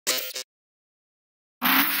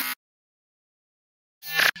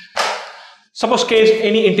Suppose k is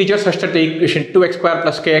any integer such that the equation 2x square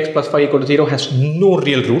plus kx plus 5 equal to 0 has no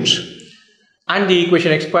real roots, and the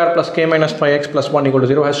equation x square plus k minus 5x plus 1 equal to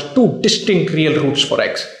 0 has two distinct real roots for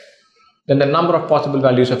x. Then the number of possible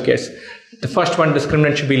values of k is, the first one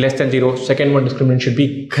discriminant should be less than 0, second one discriminant should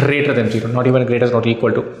be greater than 0, not even greater, not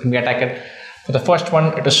equal to. When we attack it, for the first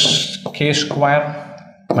one it is k square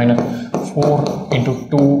minus 4 into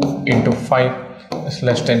 2 into 5 is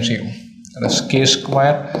less than 0. That is k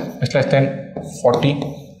square is less than 40.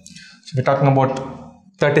 So we're talking about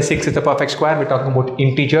 36 is the perfect square. We're talking about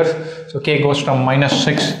integers. So k goes from minus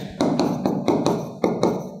 6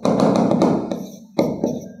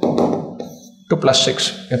 to plus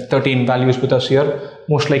 6. We have 13 values with us here.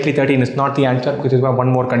 Most likely 13 is not the answer because we have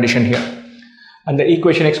one more condition here. And the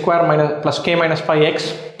equation x square minus plus k minus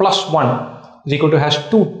 5x plus 1 is equal to has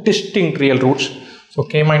two distinct real roots. So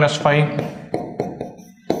k minus 5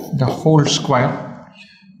 the whole square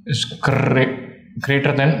is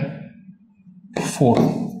greater than 4.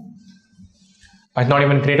 It's not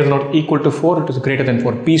even greater than or equal to 4, it is greater than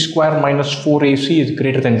 4. B square minus 4ac is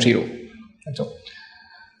greater than 0. And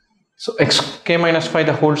so k minus 5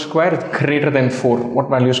 the whole square is greater than 4. What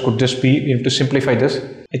values could this be? We have to simplify this.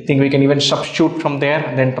 I think we can even substitute from there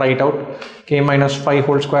and then try it out. K minus 5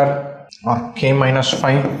 whole square, or k minus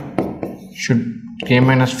 5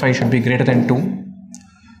 should be greater than 2.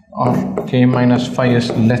 Or k minus 5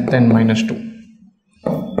 is less than minus 2.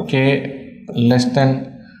 K less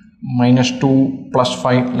than minus 2 plus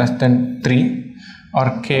 5 less than 3,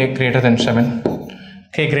 or k greater than 7.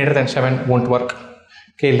 K greater than 7 won't work.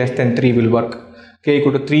 K less than 3 will work. K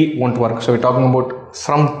equal to 3 won't work. So we're talking about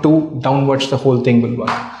from 2 downwards the whole thing will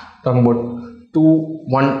work. Talking about 2,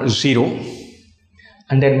 1, 0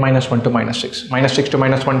 and then minus 1 to minus 6. Minus 6 to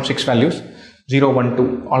minus 1, 6 values. 0, 1,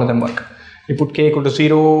 2, all of them work. You put k equal to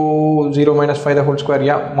 0, 0 minus 5 the whole square,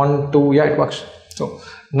 yeah, 1, 2, yeah, it works. So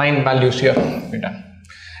 9 values here, we're done.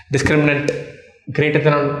 Discriminant greater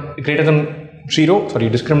than 0, sorry,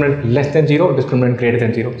 discriminant less than 0, discriminant greater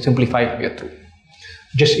than 0. Simplify, we are through.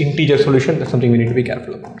 Just integer solution, that's something we need to be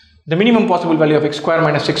careful about. The minimum possible value of x square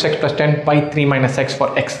minus 6x plus 10 by 3 minus x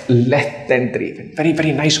for x less than 3. Very,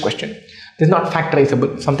 very nice question. This is not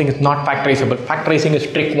factorizable. Something is not factorizable. Factorizing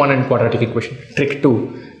is trick 1 in quadratic equation. Trick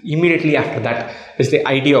 2. Immediately after that is the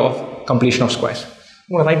idea of completion of squares. I'm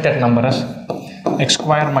going to write that number as x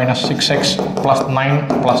square minus 6x plus 9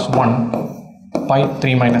 plus 1 by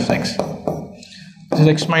 3 minus x. This is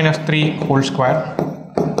x minus 3 whole square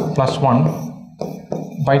plus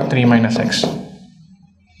 1 by 3 minus x.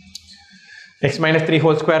 X minus 3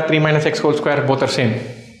 whole square, 3 minus x whole square, both are same.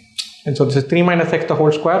 And so this is 3 minus x the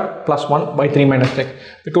whole square plus 1 by 3 minus x.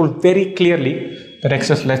 We told very clearly that x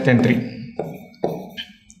is less than 3.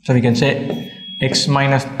 So we can say x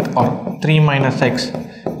minus or 3 minus x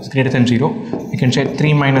is greater than 0. We can say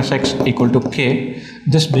 3 minus x equal to k.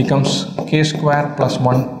 This becomes k square plus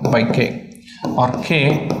 1 by k, or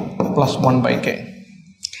k plus 1 by k.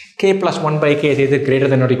 K plus 1 by k is either greater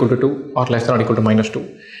than or equal to 2 or less than or equal to minus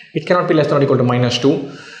 2. It cannot be less than or equal to minus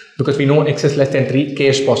 2 because we know x is less than 3, k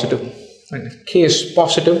is positive. And k is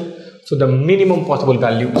positive, so the minimum possible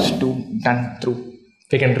value is 2, done, through.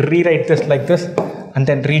 We can rewrite this like this and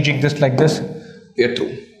then rejig this like this, we are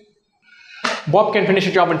through. Bob can finish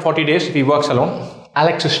a job in 40 days if he works alone.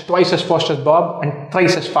 Alex is twice as fast as Bob and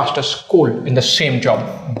thrice as fast as Cole in the same job.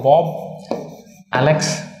 Bob,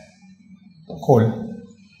 Alex, Cole.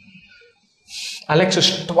 Alex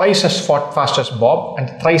is twice as fast as Bob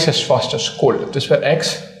and thrice as fast as Cole. If this were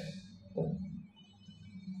x,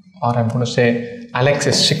 or I'm going to say Alex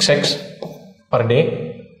is 6x per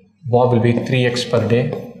day, Bob will be 3x per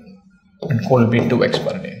day, and Cole will be 2x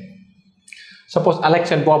per day. Suppose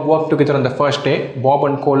Alex and Bob work together on the first day, Bob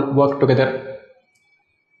and Cole work together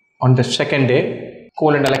on the second day,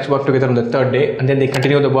 Cole and Alex work together on the third day, and then they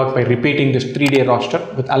continue the work by repeating this 3-day roster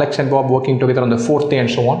with Alex and Bob working together on the 4th day and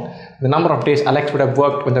so on. The number of days Alex would have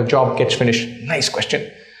worked when the job gets finished. Nice question.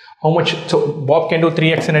 How much? So Bob can do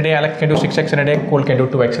 3x in a day, Alex can do 6x in a day, Cole can do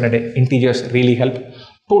 2x in a day. Integers really help.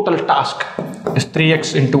 Total task is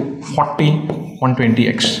 3x into 40,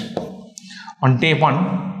 120x. On day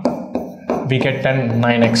 1, we get then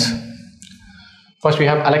 9x. First we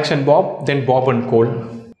have Alex and Bob, then Bob and Cole,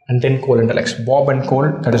 and then Cole and Alex. Bob and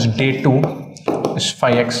Cole, that is day 2, is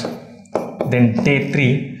 5x. Then day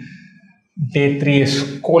 3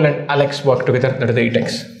 is Cole and Alex work together, that is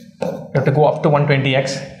 8x. You have to go up to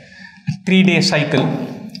 120x. A 3-day cycle,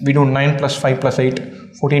 we do 9 plus 5 plus 8,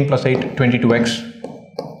 14 plus 8, 22x.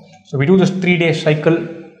 So we do this 3-day cycle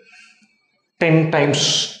 10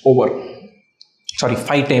 times over. Sorry,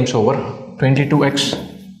 5 times over. 22x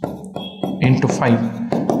into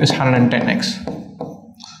 5 is 110x.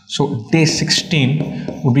 So day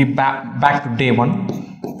 16 would be back to day 1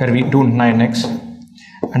 where we do 9x,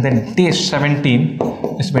 and then day 17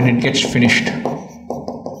 is when it gets finished.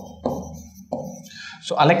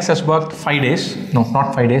 So Alex has worked 5 days, no,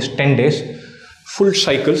 not 5 days, 10 days, full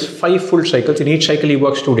cycles, 5 full cycles. In each cycle he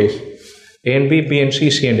works 2 days. A and B, B and C,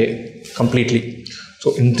 C and A, completely.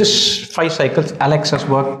 So in this 5 cycles, Alex has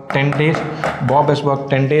worked 10 days, Bob has worked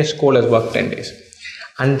 10 days, Cole has worked 10 days.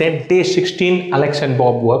 And then day 16, Alex and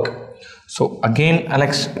Bob work. So again,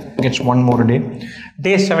 Alex gets 1 more day.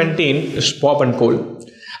 Day 17 is Bob and Cole.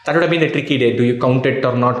 That would have been the tricky day. Do you count it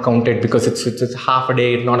or not count it? Because it's half a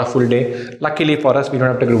day, not a full day. Luckily for us, we don't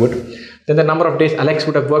have to do it. Then the number of days Alex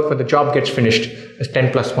would have worked when the job gets finished is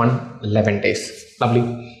 10 plus 1, 11 days.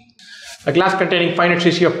 Lovely. A glass containing 500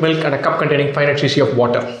 cc of milk and a cup containing 500 cc of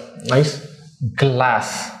water. Nice.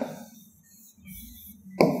 Glass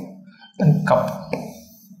and cup.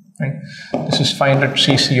 Right. This is 500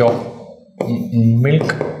 cc of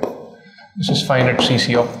milk. This is 500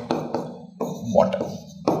 cc of water.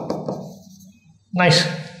 Nice.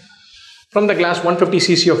 From the glass, 150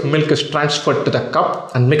 cc of milk is transferred to the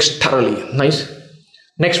cup and mixed thoroughly. Nice.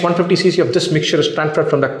 Next, 150 cc of this mixture is transferred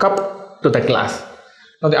from the cup to the glass.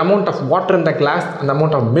 Now the amount of water in the glass and the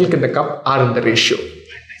amount of milk in the cup are in the ratio.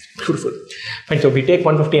 Beautiful. Fine. So we take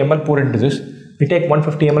 150 ml, pour it into this. We take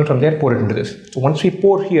 150 ml from there, pour it into this. So once we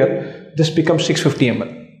pour here, this becomes 650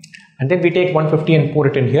 ml. And then we take 150 and pour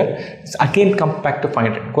it in here. It's again comes back to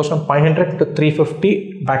 500. It goes from 500 to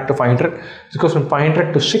 350 back to 500. It goes from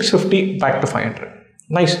 500 to 650 back to 500.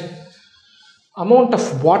 Nice. Amount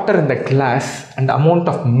of water in the glass and the amount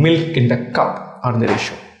of milk in the cup are in the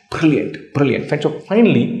ratio. Brilliant, brilliant. So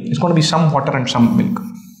finally, it's going to be some water and some milk.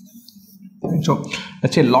 So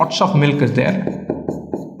let's say lots of milk is there.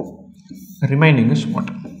 The remaining is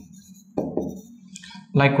water.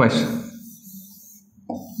 Likewise,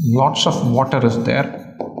 lots of water is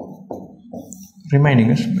there. Remaining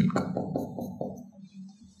is milk.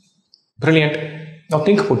 Brilliant. Now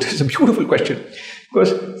think about this. It's a beautiful question.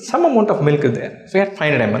 Because some amount of milk is there. So we had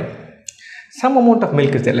 500 ml. Some amount of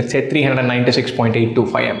milk is there, let's say 396.825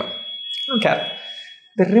 ml. Okay.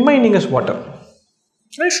 The remaining is water.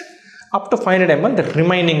 Nice. Up to 500 ml, the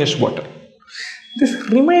remaining is water. This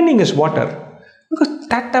remaining is water because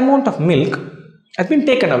that amount of milk has been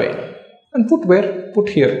taken away and put where? Put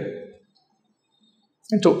here.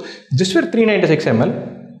 And so this were 396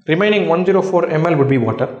 ml, remaining 104 ml would be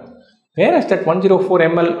water. Where has that 104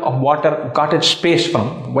 ml of water got its space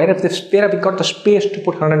from? Where have we got the space to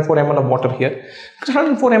put 104 ml of water here? Because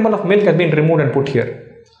 104 ml of milk has been removed and put here.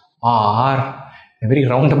 Or, in a very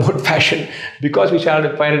roundabout fashion, because we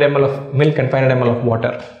started with 500 ml of milk and 500 ml of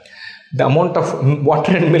water, the amount of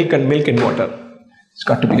water and milk in water, it's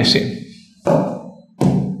got to be the same.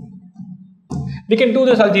 We can do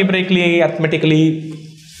this algebraically, arithmetically,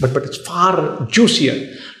 but it's far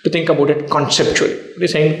juicier to think about it conceptually. We're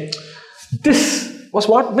saying, this was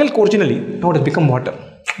what? Milk originally. Now it has become water.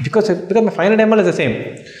 Because my 500 ml is the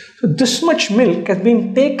same. So this much milk has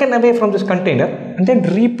been taken away from this container and then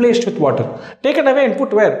replaced with water. Taken away and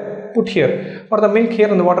put where? Put here. Or the milk here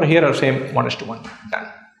and the water here are same 1:1. Done.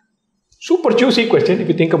 Super juicy question if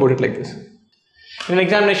you think about it like this. In an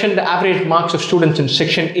examination, the average marks of students in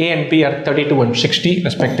section A and B are 32 and 60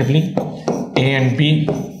 respectively. A and B,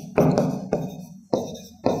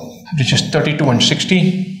 which is 32 and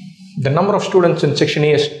 60. The number of students in section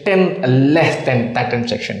A is 10 less than that in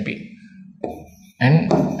section B. N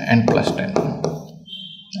plus 10.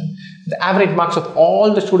 The average marks of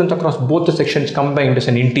all the students across both the sections combined is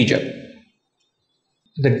an integer.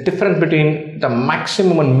 The difference between the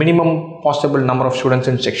maximum and minimum possible number of students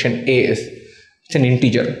in section A is it's an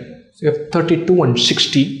integer. So you have 32 and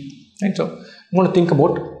 60. Right? So you want to think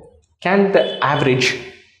about, can the average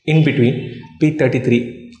in between be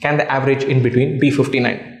 33? Can the average in between be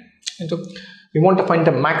 59? And so we want to find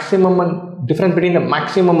the maximum and difference between the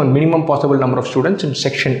maximum and minimum possible number of students in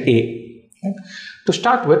section A. Right? To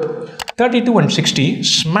start with, 32 and 60,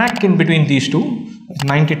 smack in between these two,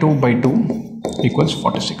 92 by 2 equals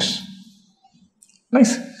 46.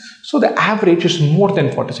 Nice. So the average is more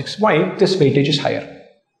than 46. Why? This weightage is higher.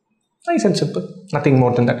 Nice and simple. Nothing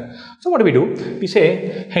more than that. So what do? We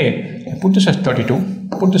say, hey, put this as 32,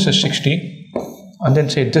 put this as 60, and then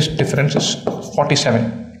say this difference is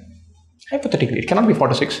 47. Hypothetically, it cannot be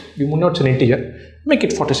 46. We know it's an integer. Make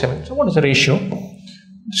it 47. So what is the ratio?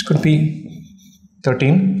 This could be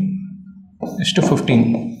 13 is to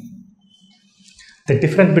 15. The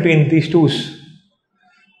difference between these two is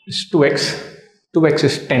 2x. 2x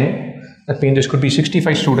is 10. That means this could be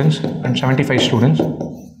 65 students and 75 students,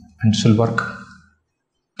 and this will work.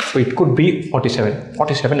 So it could be 47.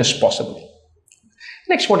 47 is possible.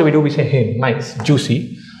 Next, what do? We say, hey, nice,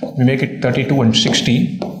 juicy. We make it 32 and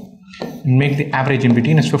 60. Make the average in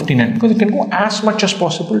between as 59 because it can go as much as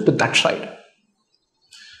possible to that side.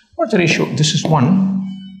 What's the ratio? This is 1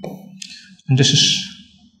 and this is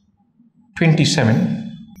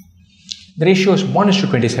 27. The ratio is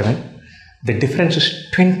 1:27. The difference is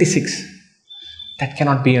 26. That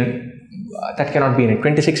cannot be in it.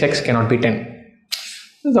 26x cannot be 10.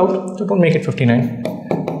 This is out. So don't make it 59.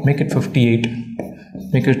 Make it 58.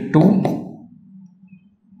 Make it 2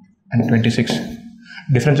 and 26.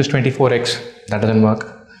 Difference is 24x. That doesn't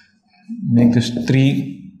work. Make this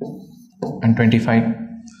 3 and 25.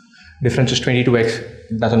 Difference is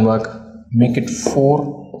 22x. Doesn't work. Make it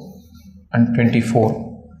 4 and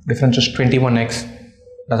 24. Difference is 21x.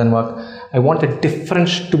 Doesn't work. I want the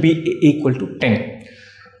difference to be equal to 10.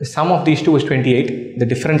 The sum of these two is 28. The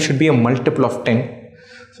difference should be a multiple of 10.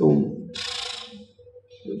 So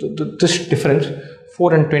this difference,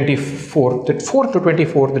 4 and 24, that 4 to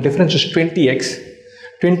 24, the difference is 20x.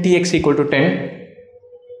 20x equal to 10.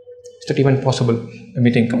 Is that even possible? Let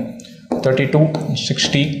me think. 32,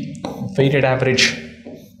 60, weighted average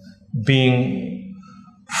being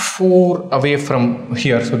 4 away from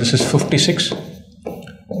here. So this is 56.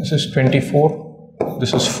 This is 24.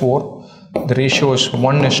 This is 4. The ratio is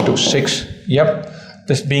 1:6. Yep.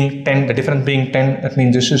 This being 10, the difference being 10, that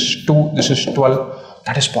means this is 2, this is 12.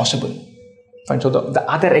 That is possible. Fine. So the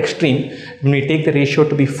other extreme, when we take the ratio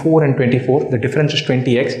to be 4 and 24, the difference is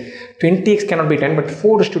 20x. 20x cannot be 10, but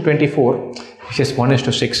 4:24, which is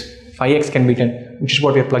 1:6. 5x can be 10, which is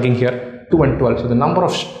what we are plugging here, 2 and 12. So the number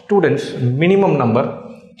of students, minimum number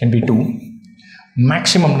can be 2.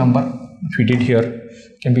 Maximum number, which we did here,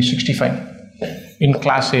 can be 65. In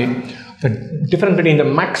class A, the difference between the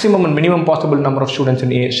maximum and minimum possible number of students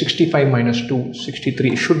in A, 65 minus 2,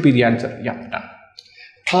 63 should be the answer. Yeah, done.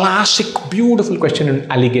 Classic, beautiful question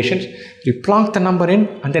in allegations. You plonk the number in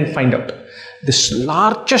and then find out. This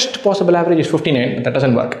largest possible average is 59, but that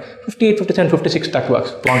doesn't work. 58, 57, 56, that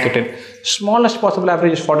works. Plonk it in. Smallest possible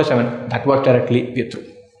average is 47. That works directly. We are through.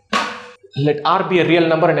 Let R be a real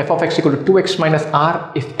number and f of x equal to 2x minus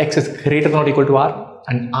r if x is greater than or equal to r,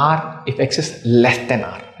 and r if x is less than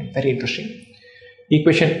r. Very interesting.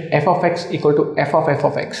 Equation f of x equal to f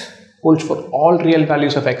of x holds for all real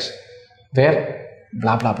values of x, where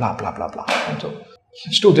blah blah blah blah blah blah. And so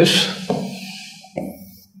let's do this.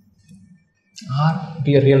 R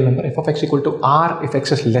be a real number, f of x equal to r if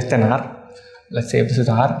x is less than r. Let's say if this is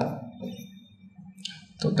r,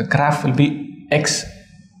 so the graph will be x,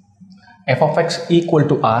 f of x equal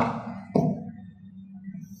to r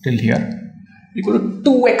till here equal to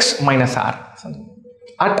 2x minus r. So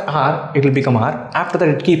at r it will become r. After that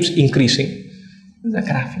it keeps increasing. This is a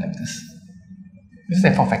graph like this. This is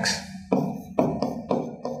f of x.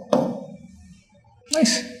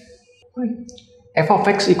 Nice. F of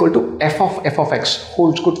x equal to f of x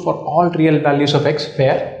holds good for all real values of x,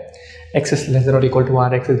 where x is less than or equal to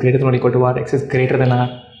r, x is greater than or equal to r, x is greater than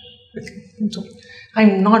r. So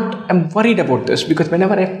I'm worried about this because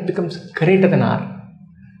whenever f becomes greater than r,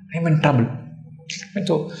 I'm in trouble. And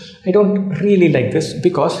so I don't really like this,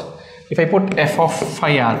 because if I put f of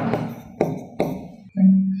phi r,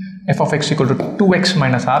 f of x equal to 2x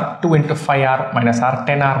minus r, 2 into phi r minus r,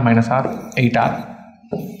 10r minus r, 8r.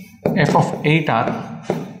 F of 8r,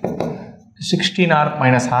 16r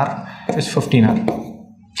minus r is 15r.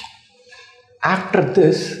 After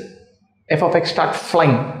this, f of x starts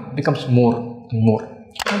flying, becomes more and more.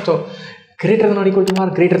 And so greater than or equal to r,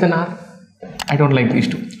 greater than r, I don't like these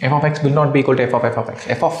two. F of x will not be equal to f of x.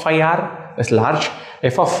 F of phi r is large.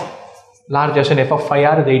 F of large as in f of phi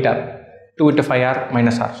r is 8r. 2 into phi r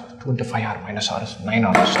minus r. 2 into phi r minus r is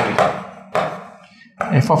 9r. Sorry.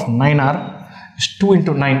 F of 9r is 2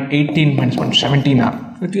 into 9, 18 minus 1,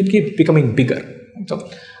 17r. It will keep becoming bigger. So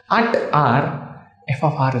at r, f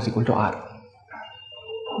of r is equal to r.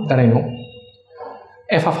 That I know.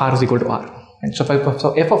 F of r is equal to r. And so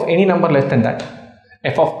f of any number less than that,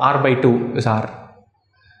 f of r by 2 is r.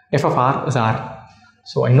 F of r is r.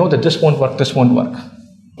 So I know that this won't work, this won't work.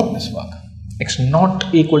 This work. X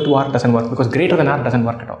not equal to r doesn't work, because greater than r doesn't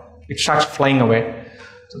work at all. It starts flying away.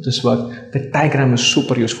 So this work, the diagram is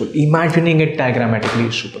super useful. Imagining it diagrammatically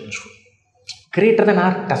is super useful. Greater than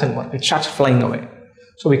r doesn't work. It starts flying away.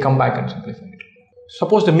 So we come back and simplify it.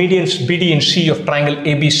 Suppose the medians BD and C of triangle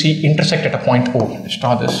ABC intersect at a point O. Let's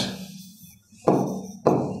draw this.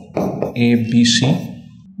 ABC,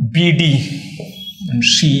 BD and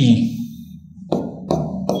CE.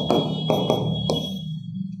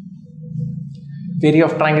 The area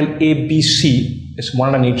of triangle ABC is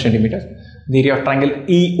 108 centimeters. the area of triangle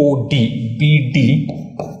EOD, BD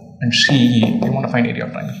and CE. We want to find area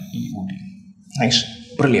of triangle EOD. Nice,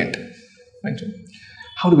 brilliant. Right.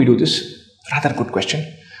 How do we do this? Rather good question.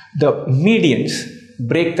 The medians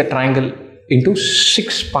break the triangle into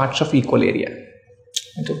 6 parts of equal area.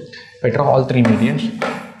 Right. So if I draw all 3 medians,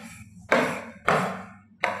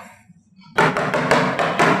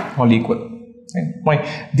 all equal. Right. Why?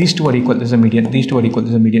 These 2 are equal, this is a median, these 2 are equal,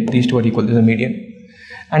 this is a median, these 2 are equal, this is a median.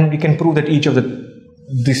 And we can prove that each of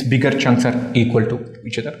these bigger chunks are equal to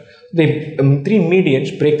each other. The 3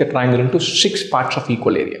 medians break the triangle into 6 parts of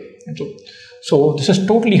equal area. And so this is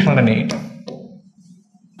totally 108.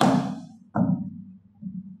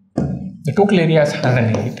 The total area is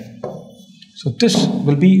 108. So this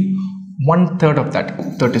will be 1/3 of that,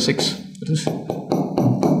 36. This is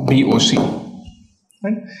BOC.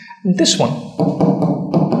 Right? And this one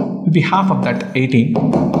will be half of that, 18.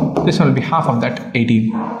 This one will be half of that,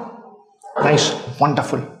 18. Nice,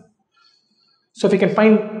 wonderful. So if we can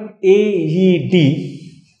find AED,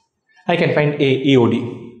 I can find AEOD.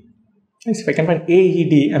 Nice. If I can find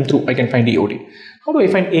AED, I'm through. I can find EOD. How do I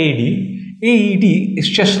find AED? AED is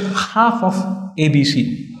just half of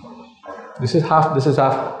ABC. This is half, this is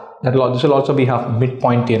half. This will also be half,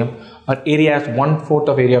 midpoint theorem. Our area is 1/4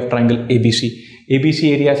 of area of triangle ABC.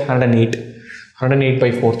 ABC area is 108. 108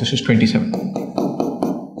 by 4, this is 27.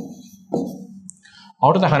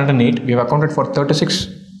 Out of the 108, we have accounted for 36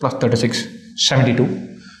 plus 36, 72.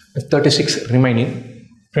 With 36 remaining,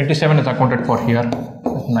 27 is accounted for here,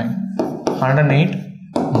 9. 108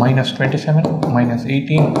 minus 27 minus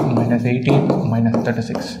 18 minus 18 minus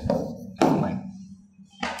 36, 9.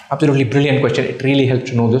 Absolutely brilliant question. It really helps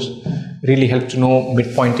to know this. Really helps to know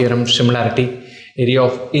midpoint theorem, similarity. Area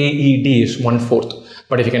of AED is 1/4.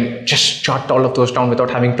 But if you can just jot all of those down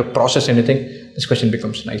without having to process anything, this question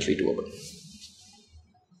becomes nicely doable.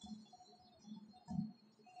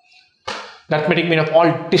 The arithmetic mean of all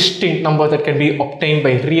distinct numbers that can be obtained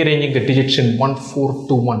by rearranging the digits in 1, 4,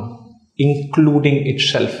 2, 1, including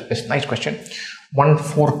itself. Yes, nice question. 1,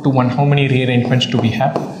 4, 2, 1. How many rearrangements do we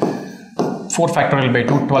have? 4 factorial by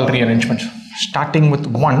 2, 12 rearrangements. Starting with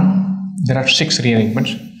 1, there are 6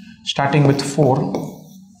 rearrangements. Starting with 4,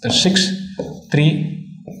 there's 6, 3,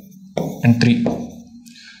 and 3.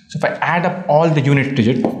 So if I add up all the unit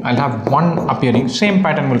digits, I'll have 1 appearing, same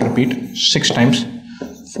pattern will repeat 6 times,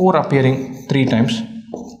 4 appearing 3 times,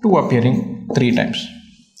 2 appearing 3 times.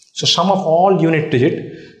 So sum of all unit digit,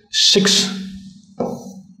 6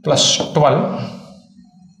 plus 12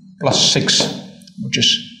 plus 6, which is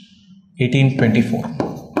 18, 24.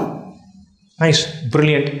 Nice,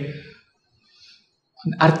 brilliant.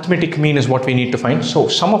 Arithmetic mean is what we need to find. So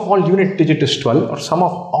sum of all unit digit is 12, or sum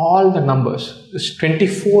of all the numbers is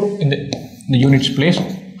 24 in the units place,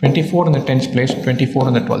 24 in the tens place, 24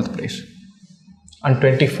 in the 12th place, and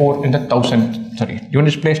 24 in the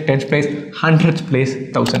units place, tens place, hundredths place,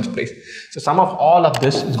 thousands place. So sum of all of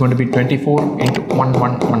this is going to be 24 into 1,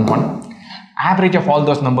 1, 1, 1. Average of all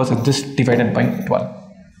those numbers is this divided by 12.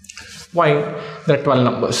 Why? There are 12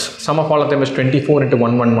 numbers. Sum of all of them is 24 into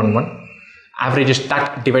 1, 1, 1, 1. Average is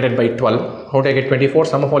that divided by 12. How do I get 24?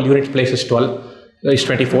 Sum of all units place is 12, is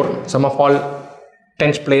 24. Sum of all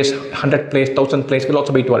tens place, 100th place, 1000th place will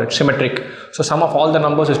also be 12. It's symmetric. So sum of all the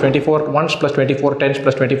numbers is 24 ones plus 24 tens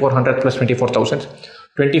plus 24 hundredths plus 24 thousands.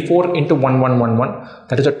 24 into 1, 1, 1, 1.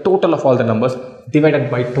 That is the total of all the numbers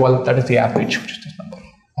divided by 12. That is the average, which is this number.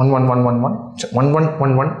 1, 1, 1, 1, 1. So 1, 1,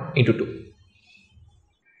 1, 1 into 2.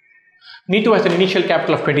 Neetu has an initial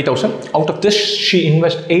capital of 20,000. Out of this, she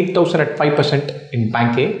invests 8,000 at 5% in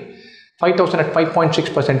Bank A, 5,000 at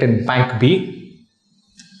 5.6% in Bank B,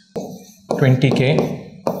 20K,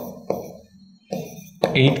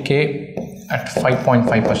 8K at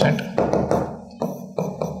 5.5%,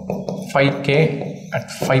 5K at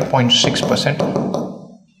 5.6%.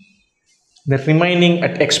 The remaining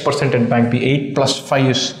at X% in Bank B. 8 plus 5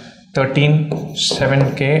 is 13,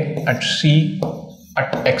 7K at C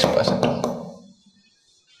at X%.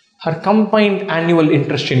 Her combined annual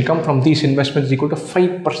interest income from these investments is equal to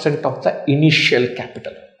 5% of the initial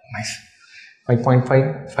capital. Nice.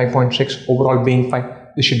 5.5, 5.6, overall being 5.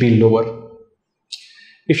 This should be lower.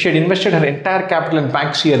 If she had invested her entire capital in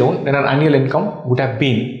Bank C alone, then her annual income would have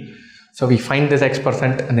been. So we find this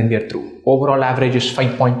X% and then we are through. Overall average is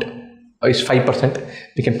 5%.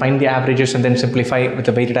 We can find the averages and then simplify with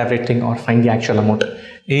the weighted average thing or find the actual amount.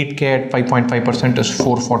 8K at 5.5% is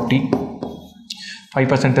 440.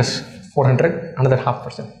 5% is 400, another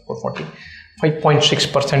 0.5%, 440.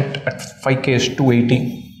 5.6% at 5K is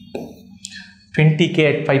 280. 20K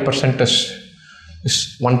at 5%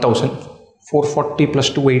 is 1000. 440 plus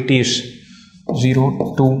 280 is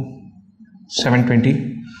 0, 2,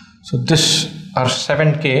 720. So this, our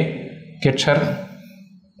 7k gets her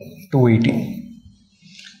 280.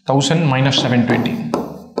 1000 minus 720,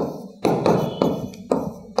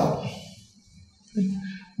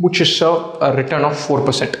 which is a return of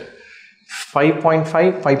 4%.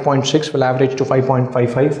 5.5, 5.6 will average to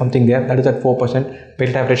 5.55, something there. That is at 4%.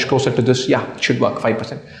 Weighted average closer to this. Yeah, it should work.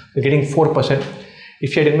 5%. We're getting 4%.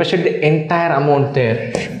 If you had invested the entire amount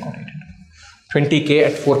there, 20k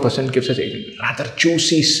at 4% gives us 800. Rather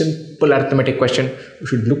juicy, simple arithmetic question. You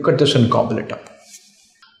should look at this and gobble it up.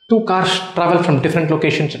 Two cars travel from different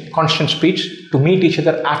locations at constant speeds to meet each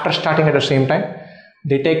other after starting at the same time.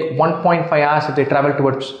 They take 1.5 hours if they travel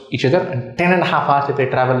towards each other and 10.5 hours if they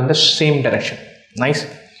travel in the same direction. Nice.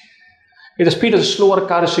 If the speed of the slower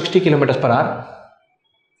car is 60 kilometers per hour,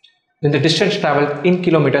 then the distance traveled in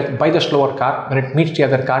kilometers by the slower car when it meets the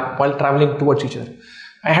other car while traveling towards each other.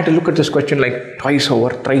 I had to look at this question like twice over,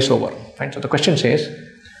 thrice over. Fine. So the question says,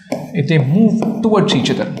 if they move towards each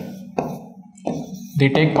other, they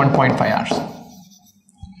take 1.5 hours.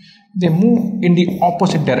 They move in the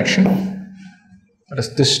opposite direction. That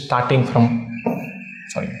is this starting from,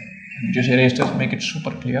 sorry, let me just erase this, make it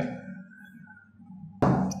super clear.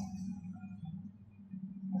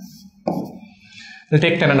 It'll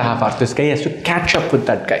take 10.5 hours. This guy has to catch up with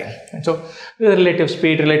that guy. And so the relative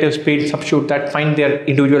speed, substitute that, find their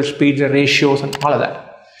individual speeds, their ratios and all of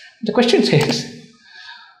that. The question says,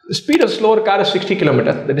 the speed of the slower car is 60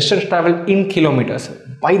 kilometers. The distance traveled in kilometers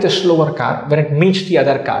by the slower car when it meets the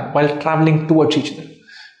other car while traveling towards each other.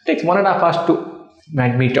 It takes 1.5 hours to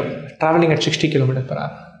meet up, traveling at 60 kilometers per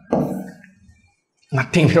hour.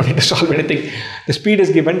 Nothing, we don't need to solve anything. The speed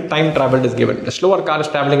is given, time traveled is given. The slower car is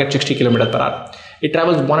traveling at 60 kilometers per hour. It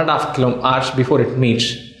travels 1.5 hours before it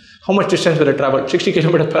meets. How much distance will it travel? 60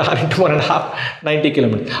 kilometers per hour into 1.5, 90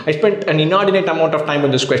 kilometers. I spent an inordinate amount of time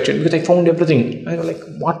on this question because I found everything. I was like,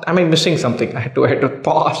 what? Am I missing something? I had to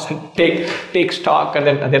pause and take stock and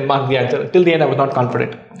then mark the answer. Till the end, I was not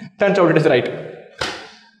confident. Turns out it is right.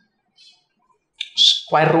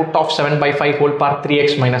 Square root of 7 by 5 whole power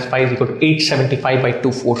 3x minus 5 is equal to 875 by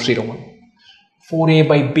 2401. 4a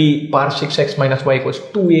by b power 6x minus y equals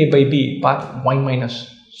 2a by b power y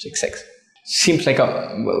minus 6x. Seems like a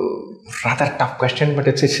rather tough question, but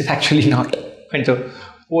it's actually not. And so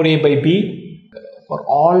 4a by b for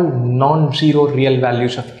all non-zero real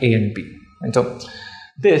values of a and b. And so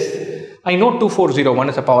this, I know 2401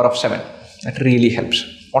 is a power of 7. That really helps.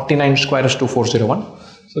 49 square is 2401.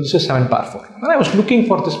 So this is 7 power 4. And I was looking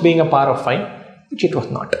for this being a power of 5, which it was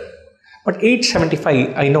not. But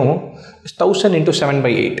 875, I know, is 1000 into 7 by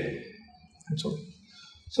 8. And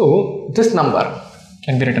so this number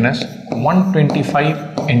can be written as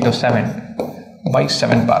 125 into 7 by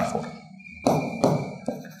 7 power 4.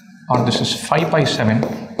 Or this is 5 by 7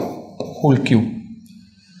 whole cube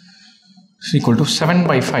is equal to 7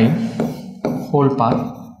 by 5 whole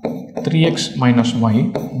power 3x minus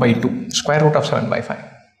y by 2, square root of 7 by 5.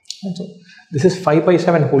 And so this is 5 by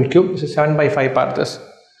 7 whole cube, this is 7 by 5 power this.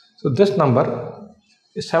 So this number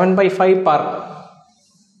is 7 by 5 power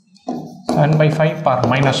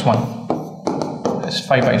minus 1 is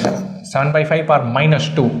 5 by 7. 7 by 5 power minus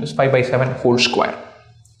 2 is 5 by 7 whole square.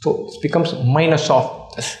 So this becomes minus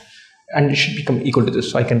of this and it should become equal to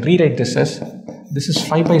this. So I can rewrite this as, this is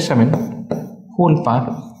 5 by 7 whole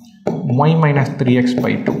power y minus 3x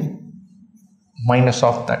by 2 minus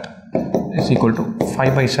of that is equal to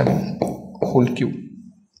 5 by 7 whole cube.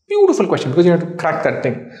 Beautiful question because you have to crack that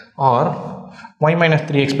thing. Or y minus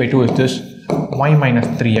 3x by 2 is this, y minus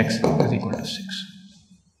 3x is equal to 6.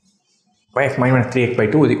 Y minus 3x by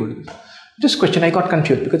 2 is equal to this. This question I got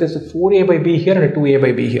confused because there's a 4a by b here and a 2a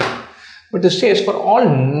by b here. But this says for all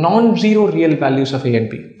non-zero real values of a and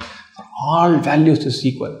b, for all values is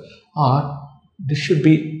equal, or this should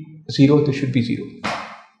be 0, this should be 0.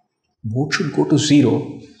 Both should go to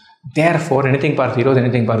 0. Therefore, anything power 0 is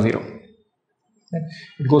anything power 0.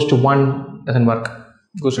 It goes to 1, doesn't work.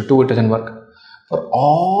 It goes to 2, it doesn't work. For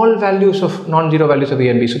all values of non-zero values of a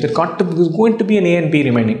and b, so there's going to be an a and b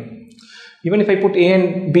remaining. Even if I put a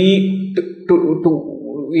and b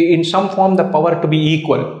to in some form the power to be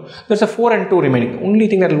equal, there's a 4 and 2 remaining. The only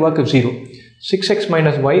thing that will work is 0. 6x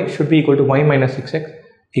minus y should be equal to y minus 6x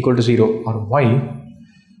equal to 0, or y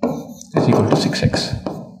is equal to 6x.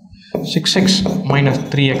 6x minus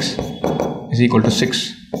 3x is equal to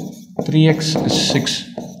 6. 3x is 6,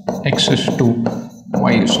 x is 2,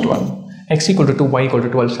 y is 12. X equal to 2, y equal to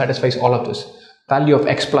 12 satisfies all of this. Value of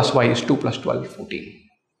x plus y is 2 plus 12, 14.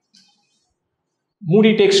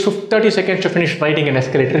 Moody takes 30 seconds to finish riding an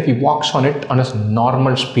escalator if he walks on it on his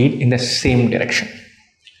normal speed in the same direction.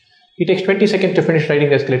 He takes 20 seconds to finish riding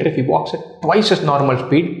the escalator if he walks at twice his normal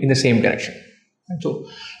speed in the same direction. And so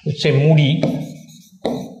let's say Moody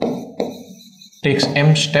takes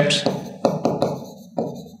m steps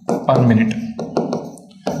per minute.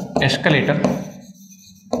 Escalator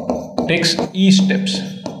takes e steps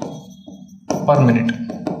per minute.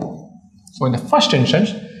 So in the first instance,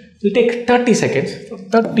 it will take 30 seconds. So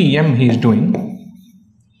 30 m he is doing.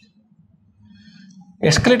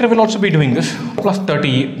 Escalator will also be doing this plus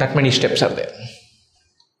 30, that many steps are there.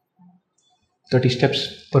 30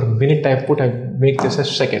 steps per minute I make this as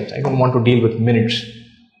seconds. I don't want to deal with minutes.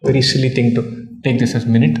 Very silly thing to take this as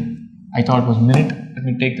minute. I thought it was minute. Let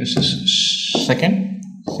me take this as second.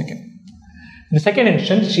 In the second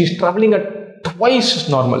instance, she is traveling at twice his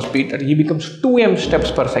normal speed, and he becomes 2m steps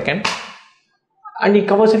per second, and he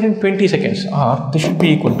covers it in 20 seconds. Or this should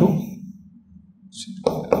be equal to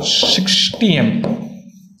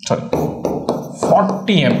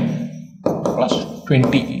 40m plus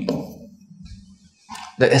 20e.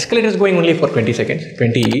 The escalator is going only for 20 seconds,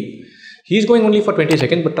 20e. He is going only for 20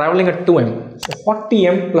 seconds, but traveling at 2m. So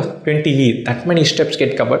 40m plus 20e, that many steps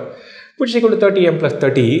get covered, which is equal to 30m plus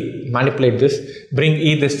 30e. Manipulate this, bring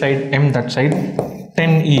e this side, m that side.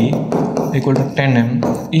 10e equal to 10m,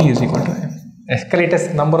 e is equal to m.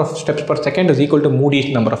 Escalator's number of steps per second is equal to Moody's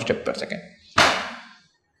number of steps per second.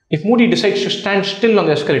 If Moody decides to stand still on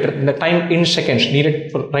the escalator, then the time in seconds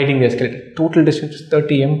needed for riding the escalator, total distance is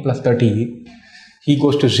 30m plus 30e. He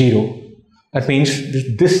goes to 0. That means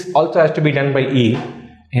this also has to be done by e.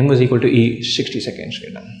 M is equal to e, 60 seconds.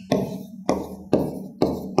 We're done.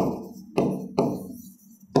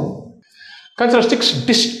 Consider 6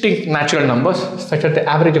 distinct natural numbers such that the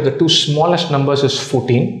average of the two smallest numbers is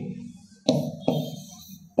 14.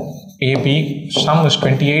 AB, sum is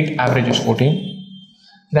 28, average is 14.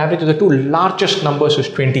 The average of the two largest numbers is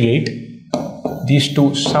 28. These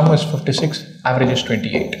two, sum is 56, average is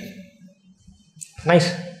 28.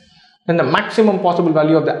 Nice. Then the maximum possible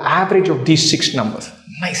value of the average of these 6 numbers.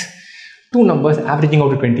 Nice. Two numbers averaging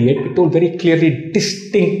out to 28. We told very clearly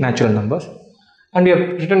distinct natural numbers. And we have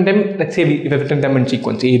written them, let's say we have written them in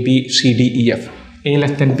sequence A, B, C, D, E, F. A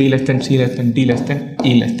less than B less than C less than D less than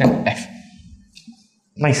E less than F.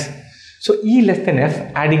 Nice. So E less than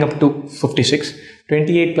F adding up to 56.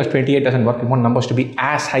 28 plus 28 doesn't work. We want numbers to be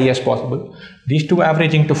as high as possible. These two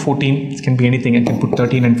averaging to 14. It can be anything. I can put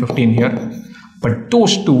 13 and 15 here. But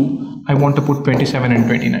those two, I want to put 27 and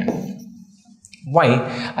 29. Why?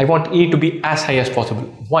 I want E to be as high as possible.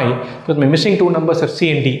 Why? Because my missing two numbers are C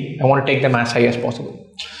and D. I want to take them as high as possible.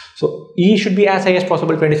 So E should be as high as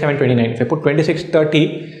possible, 27, 29. If I put 26,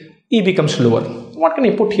 30, E becomes lower. What can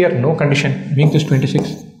I put here? No condition. Make this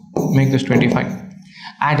 26, make this 25.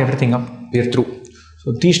 Add everything up, we are through.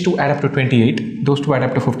 So these two add up to 28, those two add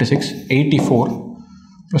up to 56, 84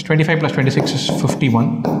 plus 25 plus 26 is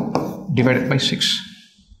 51 divided by 6.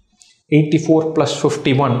 84 plus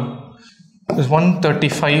 51 is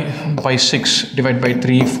 135 by 6 divided by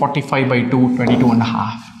 3, 45 by 2, 22 and a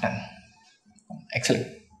half. Done. Excellent.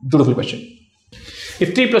 Beautiful question.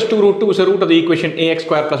 If 3 plus 2 root 2 is the root of the equation ax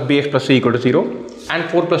square plus bx plus c equal to 0, and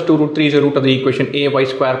 4 plus 2 root 3 is the root of the equation ay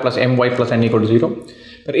square plus my plus n equal to 0,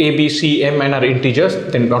 where a, b, c, m, n are integers,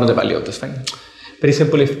 then what is the value of this thing? Very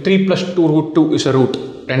simple. If 3 plus 2 root 2 is a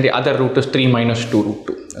root, then the other root is 3 minus 2 root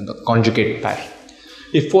 2, and the conjugate pair.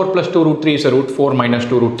 If 4 plus 2 root 3 is a root, 4 minus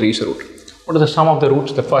 2 root 3 is a root. What is the sum of the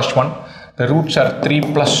roots? The first one, the roots are 3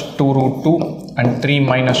 plus 2 root 2 and 3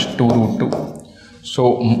 minus 2 root 2.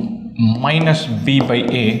 So minus b by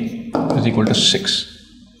a is equal to 6.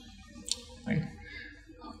 Right.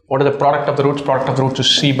 What is the product of the roots? Product of the roots is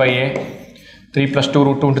c by a. 3 plus 2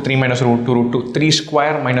 root 2 into 3 minus root 2 root 2. 3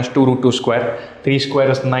 square minus 2 root 2 square. 3 square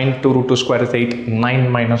is 9, 2 root 2 square is 8.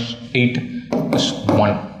 9 minus 8 is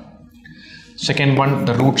 1. Second one,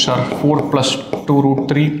 the roots are 4 plus 2 root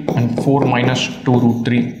 3 and 4 minus 2 root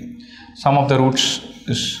 3. Sum of the roots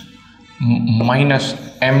is minus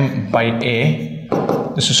m by a.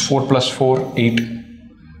 This is 4 plus 4, 8.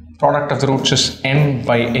 Product of the roots is n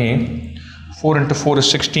by a. 4 into 4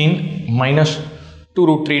 is 16 minus 2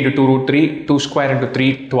 root 3 into 2 root 3. 2 square into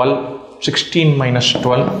 3, 12. 16 minus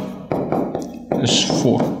 12 is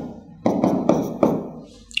 4.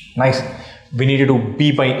 Nice. We need to do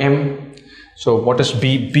b by m. So what is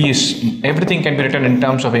b? B is, everything can be written in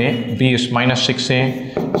terms of a. B is minus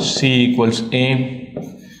 6a, c equals a,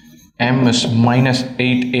 m is minus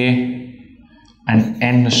 8a, and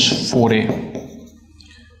n is 4a.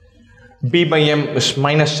 b by m is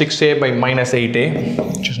minus 6a by minus 8a,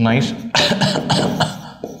 which is nice,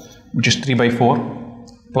 which is 3 by 4,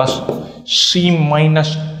 plus c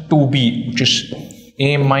minus 2b, which is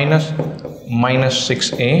a minus minus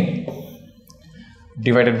 6a,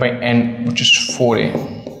 divided by n, which is 4a,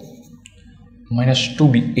 minus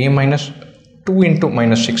 2b, a minus 2 into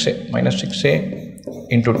minus 6a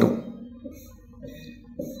into 2.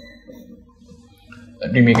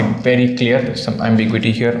 Let me make it very clear, there's some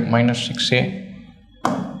ambiguity here, minus 6a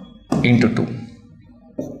into 2.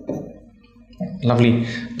 Lovely.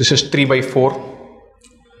 This is 3 by 4.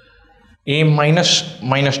 A minus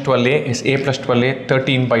 12a is a plus 12a,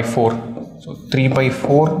 13 by 4. So 3 by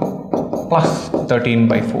 4 plus 13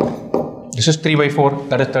 by 4. This is 3 by 4,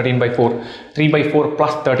 that is 13 by 4. 3 by 4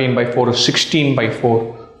 plus 13 by 4 is 16 by 4,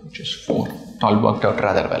 which is 4. It all worked out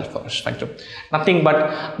rather well for us. Thank you. Nothing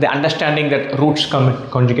but the understanding that roots come in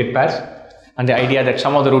conjugate pairs and the idea that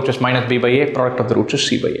sum of the roots is minus b by a, product of the roots is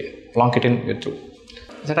c by a. Plonk it in, we're through.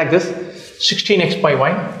 Let's like this. 16x by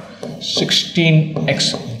y,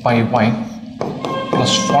 16x by y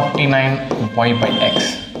plus 49y by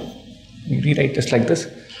x. We rewrite this like this.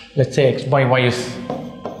 Let's say x by y is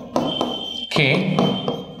k,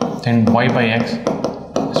 then y by x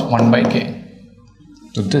is 1 by k.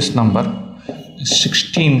 So this number is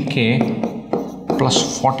 16k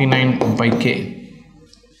plus 49 by k.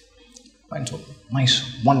 Fine, so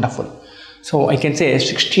nice, wonderful. So I can say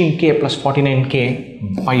 16k plus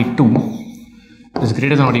 49k by 2 is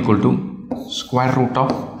greater than or equal to square root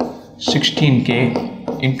of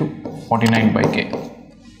 16k into 49 by k.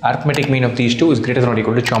 Arithmetic mean of these two is greater than or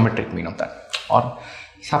equal to geometric mean of that. Or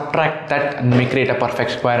subtract that and create a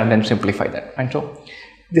perfect square and then simplify that. And so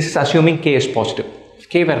this is assuming k is positive. If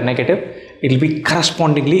k were negative, it will be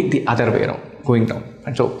correspondingly the other way around, going down.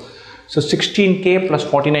 And so 16k plus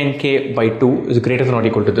 49k by 2 is greater than or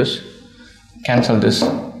equal to this. Cancel this.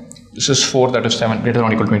 This is 4, that is 7, greater than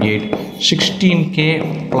or equal to 28.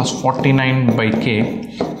 16k plus 49 by k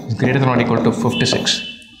is greater than or equal to 56.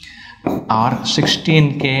 Or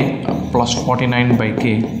 16k plus 49 by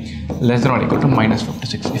k less than or equal to minus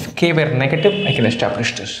 56. If k were negative, I can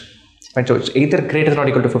establish this. Right, so it's either greater than or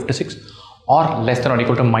equal to 56 or less than or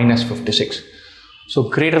equal to minus 56. So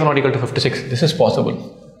greater than or equal to 56, this is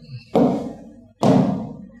possible.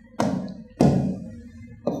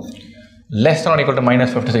 Less than or equal to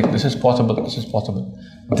minus 56, this is possible, this is possible.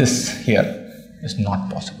 This here is not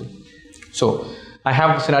possible. So I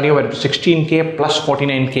have a scenario where 16k plus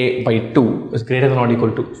 49k by 2 is greater than or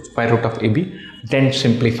equal to square root of ab, then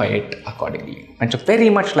simplify it accordingly. And so very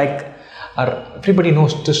much like everybody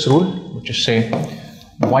knows this rule, which is say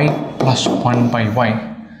y plus 1 by y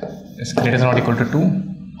is greater than or equal to 2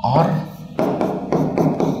 or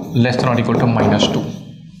less than or equal to minus 2.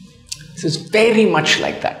 This is very much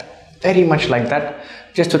like that. Very much like that,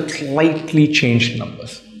 just with slightly changed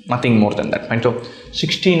numbers, nothing more than that. And so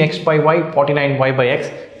 16x by y, 49y by x,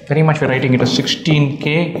 very much we're writing it as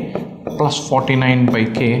 16k plus 49 by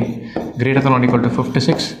k greater than or equal to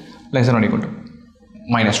 56, less than or equal to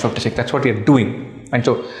minus 56. That's what we're doing. And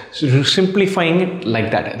so simplifying it like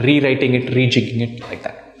that, rewriting it, rejigging it like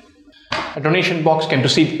that. A donation box can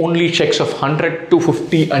receive only checks of 100,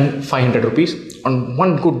 250 and 500 rupees. On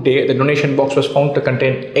one good day, the donation box was found to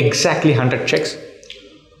contain exactly 100 checks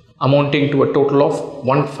amounting to a total of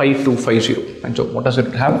 15250. And so what does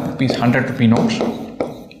it have? Rupees 100 rupee notes,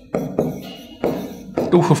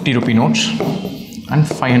 250 rupee notes and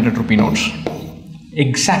 500 rupee notes.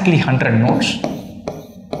 Exactly 100 notes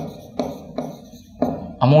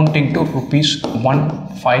amounting to rupees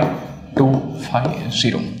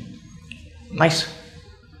 15250. Nice.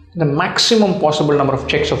 The maximum possible number of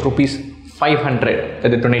checks of rupees 500 that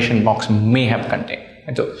the donation box may have contained.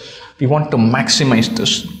 And so we want to maximize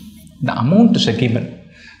this. The amount is a given.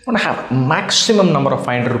 We want to have maximum number of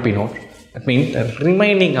 500 rupee notes. That means the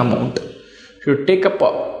remaining amount should take up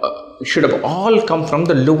should have all come from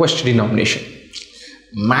the lowest denomination.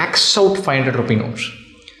 Max out 500 rupee notes.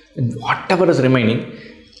 And whatever is remaining,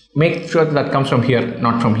 make sure that comes from here,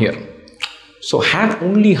 not from here. So have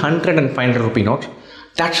only 100 and 500 rupee notes.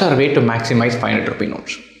 That's our way to maximize 500 rupee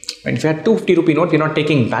notes. And if you have 250 rupee notes, you're not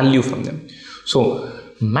taking value from them. So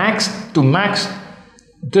to max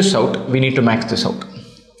this out, we need to max this out.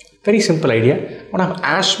 Very simple idea. I want to have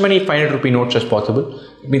as many 500 rupee notes as possible.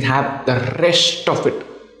 We have the rest of it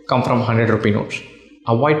come from 100 rupee notes.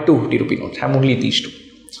 Avoid 250 rupee notes. Have only these two.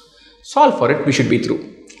 Solve for it, we should be through.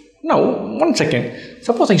 Now, one second.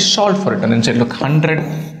 Suppose I solve for it and then say, look, 100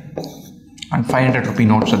 and 500 rupee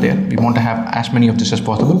notes are there. We want to have as many of this as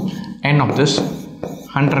possible. N of this,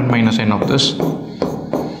 100 minus n of this.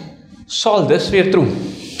 Solve this, we are through.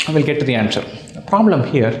 I will get to the answer. The problem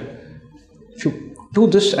here, if you do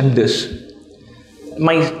this and this,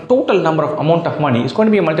 my total number of amount of money is going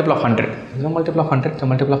to be a multiple of 100. It's a multiple of 100, it's a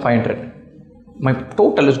multiple of 500. my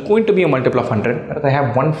total is going to be a multiple of 100, whereas I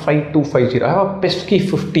have 15250. I have a pesky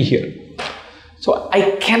 50 here. So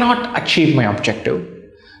I cannot achieve my objective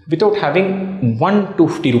without having one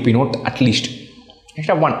 250 rupee note at least. I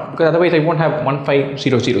should have one, because otherwise I won't have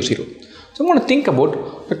 15000. So I'm going to think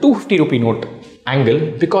about the 250 rupee note angle,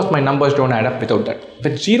 because my numbers don't add up without that.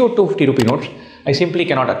 With 250 rupee notes, I simply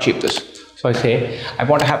cannot achieve this. So I say I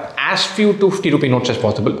want to have as few 250 rupee notes as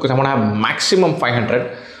possible, because I want to have maximum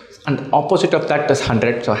 500, and opposite of that is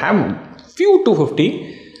 100. So I have few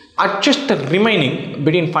 250, adjust the remaining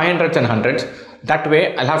between 500s and 100s. That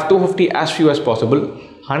way I'll have 250 as few as possible,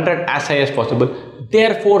 100 as high as possible,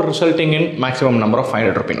 therefore resulting in maximum number of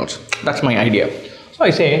 500 rupee notes. That's my idea. So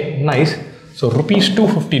I say nice. So rupees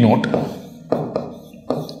 250 note,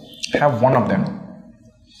 have one of them.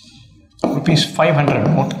 Rupees 500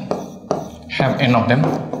 note, have n of them.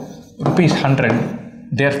 Rupees 100,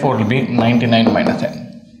 therefore will be 99 minus n.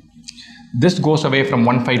 This goes away from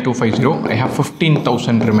 15250. I have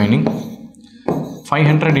 15,000 remaining.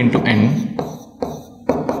 500 into n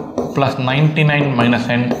plus 99 minus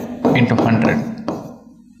n into 100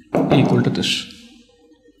 equal to this.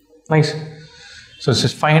 Nice. So this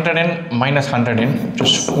is 500n minus 100n, which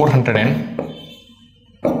is 400n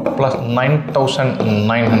plus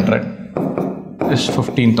 9,900 is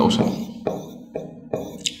 15,000.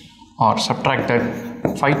 Or subtract that,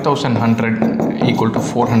 5,100 equal to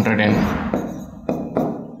 400n.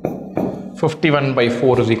 51 by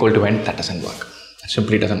 4 is equal to n. That doesn't work. That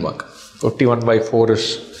simply doesn't work. 51 by 4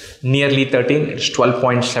 is nearly 13. It's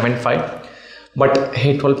 12.75. But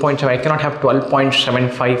hey, 12.7, I cannot have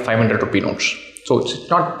 12.75 500 rupee notes. So it's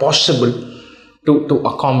not possible to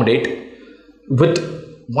accommodate with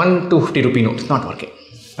one 250 rupee note. It's not working.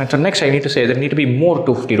 And so next I need to say there need to be more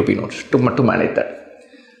 250 rupee notes to manage that.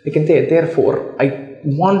 We can say therefore I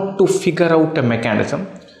want to figure out a mechanism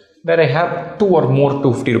where I have two or more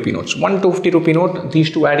 250 rupee notes. One 250 rupee note, these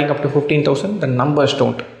two adding up to 15,000, the numbers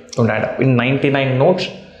don't add up. In 99 notes,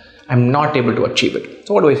 I'm not able to achieve it.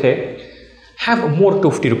 So what do I say? Have more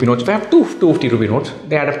 250 rupee notes. If I have two 250 rupee notes,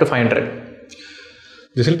 they add up to 500.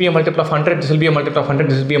 This will be a multiple of 100, this will be a multiple of 100,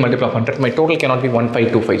 this will be a multiple of 100. My total cannot be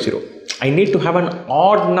 15250. I need to have an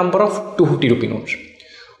odd number of 250 rupee notes.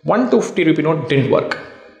 One 250 rupee note didn't work.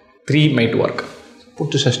 3 might work.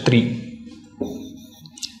 Put this as 3.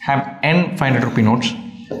 Have n 500 rupee notes.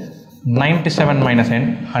 97 minus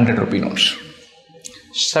n 100 rupee notes.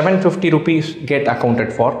 750 rupees get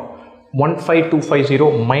accounted for.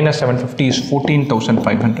 15250 minus 750 is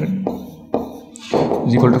 14,500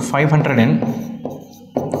 is equal to 500n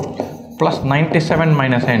plus 97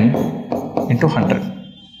 minus n into 100.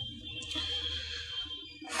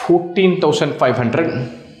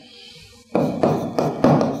 14,500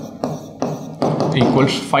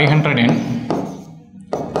 equals 500n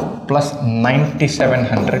plus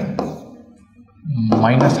 9,700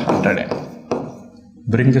 minus 100n.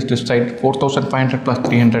 Bring this to side. 4,500 plus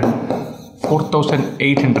 300,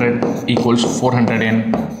 4,800 equals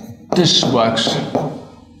 400n. This works.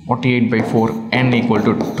 48 by 4, n equal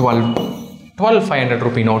to 12. 12 500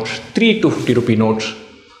 rupee notes, 3 250 rupee notes,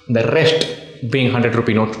 the rest being 100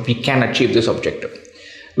 rupee notes. We can achieve this objective.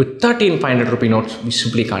 With 13 500 rupee notes, we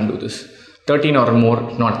simply can't do this. 13 or more,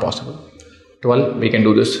 not possible. 12, we can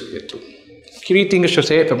do this. Key thing is to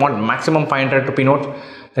say, if I want maximum 500 rupee notes,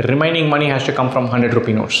 the remaining money has to come from 100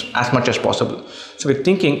 rupee notes as much as possible. So we're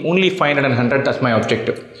thinking only 500 and 100, that's my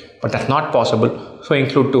objective. But that's not possible. So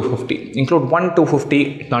include 250. Include one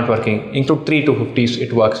 250, it's not working. Include 3 250s,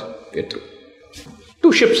 it works. Get through.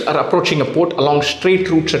 Two ships are approaching a port along straight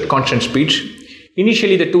routes at constant speeds.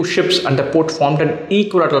 Initially, the two ships and the port formed an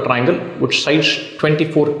equilateral triangle with sides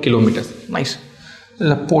 24 kilometers. Nice. This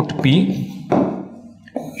is a port P.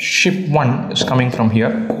 Ship 1 is coming from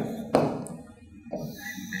here.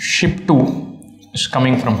 Ship 2 is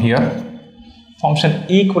coming from here. Forms an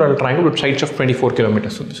equilateral triangle with sides of 24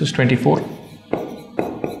 kilometers. So this is 24.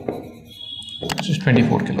 This is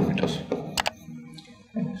 24 kilometers.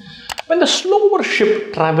 When the slower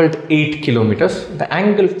ship traveled 8 kilometers, the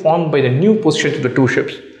angle formed by the new positions of the two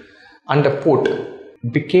ships and the port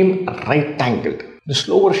became right angled. The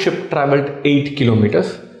slower ship traveled 8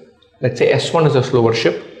 kilometers. Let's say S1 is a slower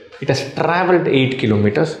ship. It has traveled 8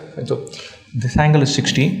 kilometers. And so this angle is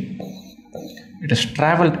 60. It has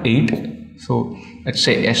traveled 8. So let's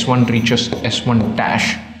say S1 reaches S1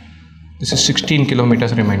 dash. This is 16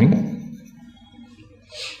 kilometers remaining.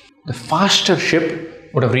 The faster ship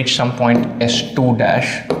would have reached some point S2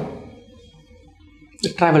 dash.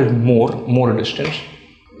 It traveled more distance.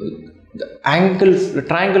 The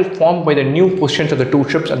triangle formed by the new positions of the two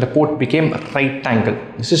ships and the port became a right angle.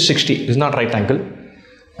 This is 60. This is not right angle.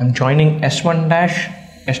 I'm joining S1 dash,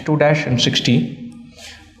 S2 dash and 60.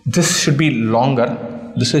 This should be longer.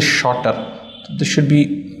 This is shorter. This should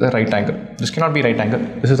be the right angle. This cannot be right angle.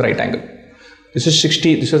 This is right angle. This is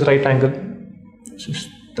 60. This is right angle. This is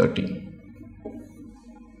 30.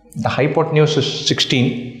 The hypotenuse is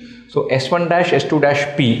 16. So S1 dash, S2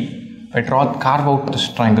 dash P. I carve out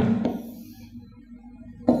this triangle.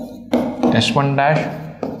 S1 dash,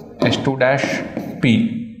 S2 dash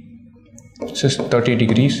P. This is 30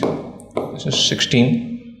 degrees. This is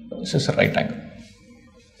 16. This is a right angle.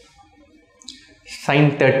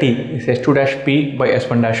 Sine 30 is S2 dash P by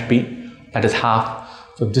S1 dash P. That is half.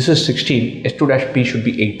 So this is 16. S2 dash P should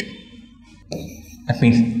be 8. That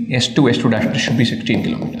means S2 dash should be 16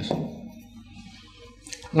 kilometers.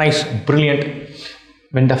 Nice, brilliant.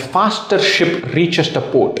 When the faster ship reaches the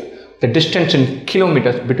port, the distance in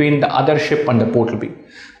kilometers between the other ship and the port will be.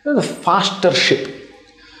 The faster ship.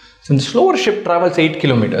 So the slower ship travels 8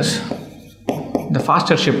 kilometers. The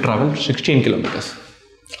faster ship travels 16 kilometers.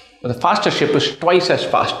 But the faster ship is twice as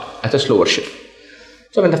fast as the slower ship.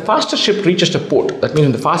 So when the faster ship reaches the port, that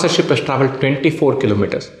means the faster ship has traveled 24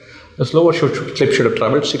 kilometers. The slower ship should have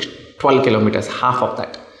traveled 12 kilometers, half of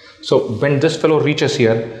that. So when this fellow reaches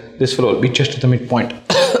here, this fellow will be just at the midpoint,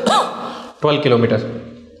 12 kilometers.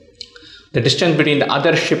 The distance between the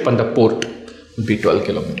other ship and the port will be 12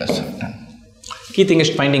 kilometers. Key thing is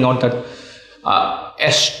finding out that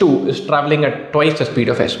S2 is traveling at twice the speed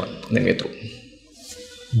of S1. And then we're through.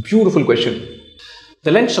 Beautiful question.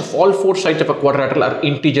 The lengths of all 4 sides of a quadrilateral are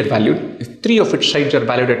integer valued. If 3 of its sides are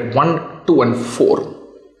valued at 1, 2 and 4,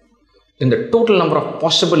 then the total number of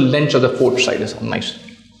possible lengths of the 4th side is nice.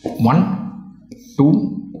 1,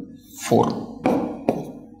 2, 4.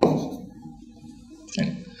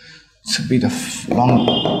 Okay. This would be the long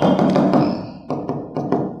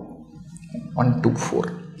 1, 2, 4.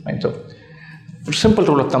 Right. So, simple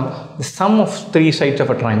rule of thumb, the sum of 3 sides of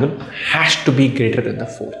a triangle has to be greater than the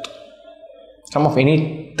 4th. Sum of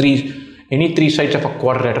any three sides of a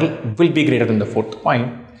quadrilateral will be greater than the 4th. Why?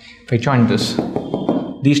 If I join this,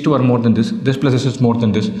 these two are more than this. This plus this is more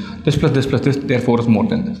than this. This plus this, therefore is more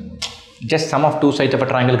than this. Just sum of 2 sides of a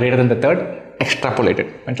triangle greater than the 3rd,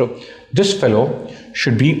 extrapolated. And so this fellow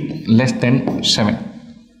should be less than 7.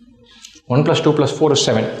 1 plus 2 plus 4 is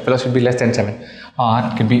 7. Fellow should be less than 7. Or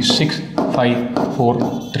it can be 6, 5,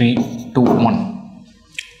 4, 3, 2, 1.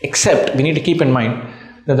 Except we need to keep in mind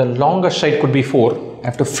that the longest side could be 4. I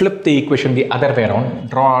have to flip the equation the other way around.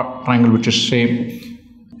 Draw a triangle which is say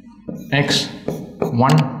x 1,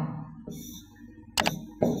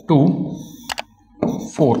 2,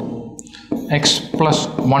 4. X plus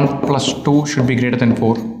 1 plus 2 should be greater than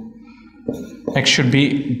 4. X should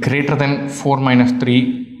be greater than 4 minus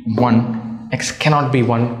 3, 1. X cannot be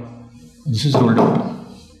 1. This is ruled out.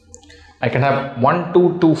 I can have 1,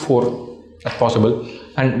 2, 2, 4. That's possible.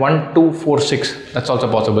 And 1, 2, 4, 6. That's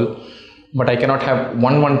also possible. But I cannot have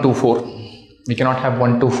 1, 1, 2, 4. We cannot have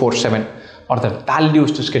 1, 2, 4, 7. Or the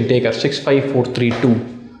values this can take are 6, 5, 4, 3, 2.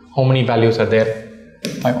 How many values are there?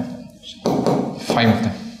 5 of them. 5 of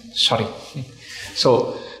them. Sorry.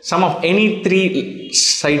 So sum of any 3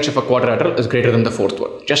 sides of a quadrilateral is greater than the 4th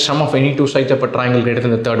one. Just sum of any 2 sides of a triangle greater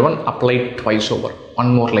than the 3rd one, applied twice over.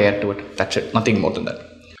 One more layer to it. That's it. Nothing more than that.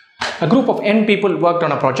 A group of n people worked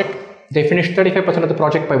on a project. They finished 35% of the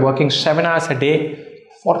project by working 7 hours a day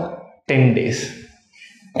for 10 days.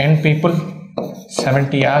 N people,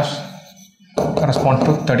 70 hours correspond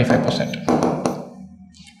to 35%.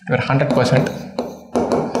 If it were 100%,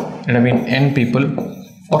 it would have been n people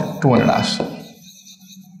for 200 hours.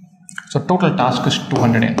 So total task is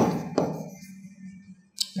 200 n.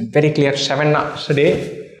 Very clear, 7 hours a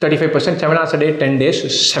day, 35%, 7 hours a day, 10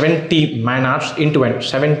 days, 70 man hours into n,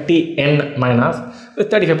 70 n man hours with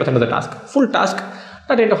 35% of the task. Full task,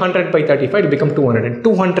 that into 100 by 35 to become 200 and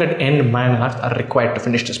 200 n man hours are required to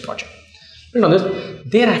finish this project. Build on this.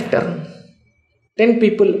 Thereafter, 10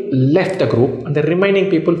 people left the group and the remaining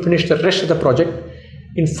people finished the rest of the project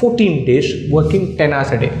in 14 days working 10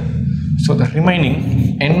 hours a day. So the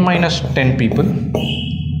remaining n minus 10 people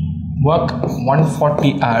work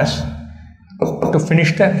 140 hours to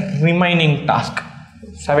finish the remaining task.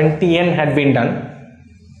 70 n had been done.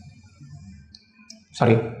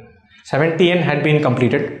 70 n had been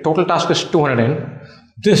completed. Total task is 200 n.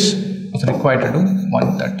 This was required to do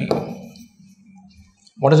 130 n.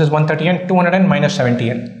 What is this 130 n? 200 n minus 70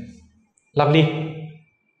 n. Lovely.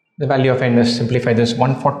 The value of n is, simplify this,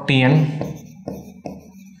 140 n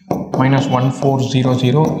minus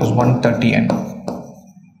 1400 is 130 n.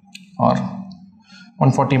 Or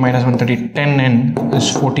 140 minus 130, 10 n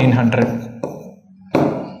is 1400.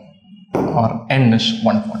 Or n is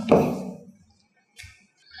 140.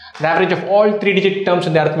 The average of all 3-digit terms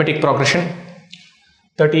in the arithmetic progression,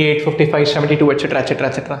 38, 55, 72, etc., etc.,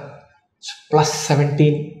 etc. So plus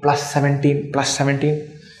 17, plus 17, plus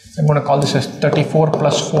 17. I'm going to call this as 34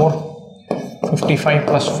 plus 4, 55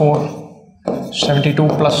 plus 4, 72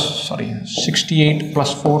 plus, 68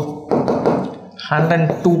 plus 4,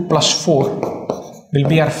 102 plus 4 will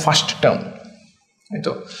be our first term. And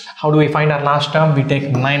so how do we find our last term? We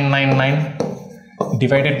take 999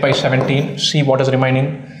 divided by 17, see what is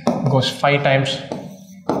remaining. It goes 5 times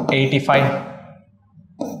 85,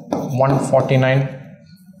 149.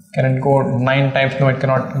 Can it go 9 times? No, it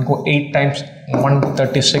cannot. It can go 8 times,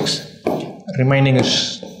 136. Remaining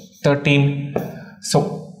is 13.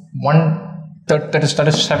 So that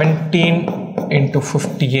is 17 into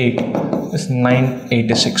 58 is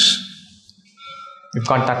 986. We've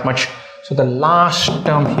got that much. So the last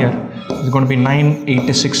term here is going to be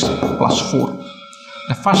 986 plus 4.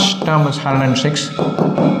 The first term is 106.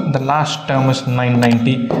 The last term is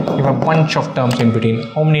 990. You have a bunch of terms in between.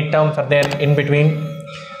 How many terms are there in between?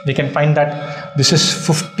 We can find that this is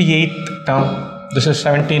 58th term. This is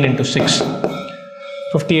 17 into 6.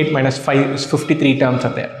 58 minus 5 is 53 terms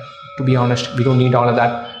are there. To be honest, we don't need all of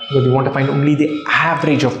that because we want to find only the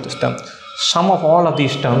average of this term. Sum of all of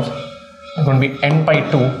these terms are going to be n by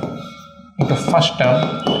 2 into first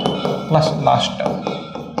term plus last term.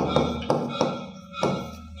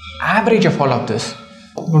 Average of all of this is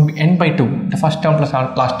going to be n by 2, the first term plus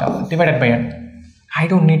last term, divided by n. I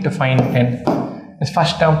don't need to find n. It's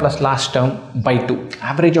first term plus last term by 2.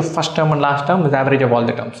 Average of first term and last term is average of all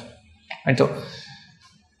the terms. And so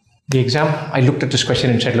the exam, I looked at this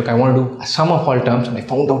question and said, look, I want to do a sum of all terms, and I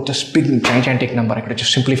found out this big gigantic number. I could have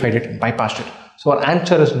just simplified it and bypassed it. So our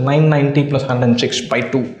answer is 990 plus 106 by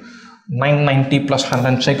 2. 990 plus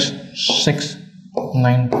 106,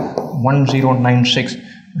 1096,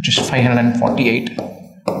 which is 548.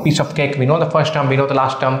 Piece of cake. We know the first term, we know the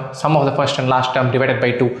last term. Sum of the first and last term divided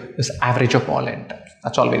by 2 is average of all n terms.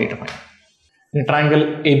 That's all we need to find. In a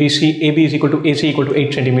triangle ABC, AB is equal to AC equal to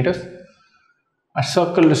 8 centimeters. A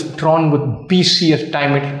circle is drawn with BC as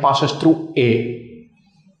diameter passes through A.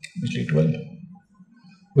 Obviously 12.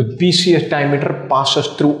 With BC as diameter passes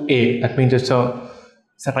through A. That means it's a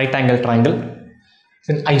right angle triangle. It's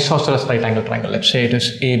an isosceles right angle triangle. Let's say it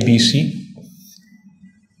is ABC.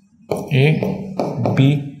 A,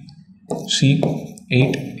 B, C,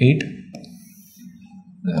 8, 8,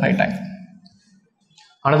 right angle.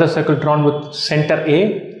 Another circle drawn with center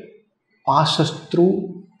A passes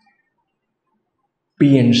through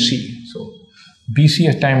B and C. So BC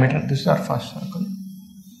as diameter, this is our first circle,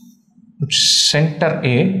 which center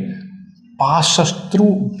A passes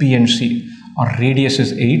through B and C. Our radius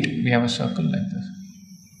is 8. We have a circle like this.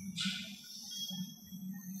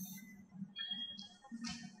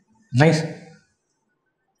 Nice.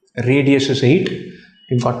 Radius is 8.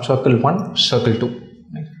 We've got circle 1, circle 2.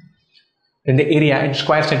 Nice. Then the area in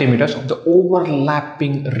square centimeters of the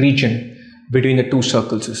overlapping region between the two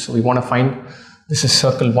circles is. So we want to find, this is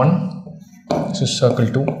circle 1, this is circle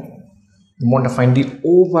 2. We want to find the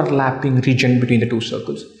overlapping region between the two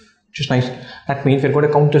circles, which is nice. That means we're going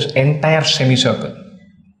to count this entire semicircle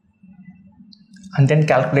and then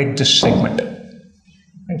calculate this segment.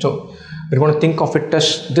 And so we're going to think of it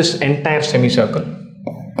as this entire semicircle.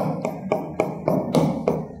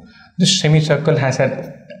 This semicircle has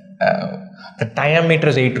the diameter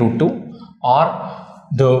is 8 root 2 or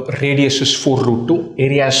the radius is 4 root 2.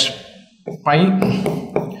 Area is pi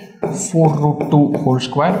 4 root 2 whole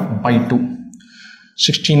square by 2.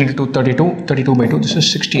 16 into 2, 32. 32 by 2. This is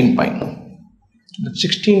 16 pi. The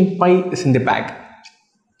 16 pi is in the bag.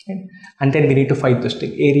 Okay. And then we need to find this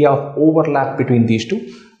thing, area of overlap between these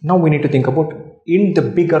two. Now we need to think about in the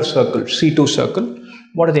bigger circle, C2 circle,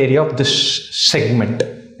 what is the area of this segment?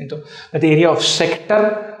 And so the area of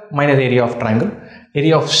sector minus area of triangle.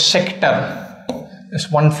 Area of sector is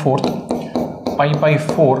 1/4 pi by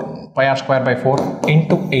 4, pi r square by 4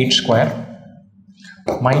 into 8 square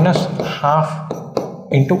minus half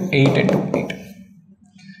into 8 into 8.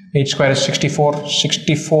 8 square is 64.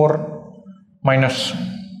 64 minus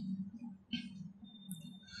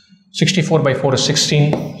 64 by 4 is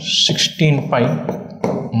 16. 16 pi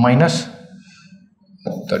minus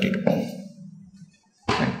 32.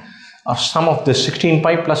 Okay. Our sum of this 16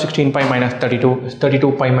 pi plus 16 pi minus 32 is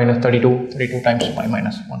 32 pi minus 32. 32 times pi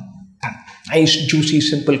minus 1. Nice, juicy,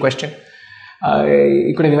 simple question.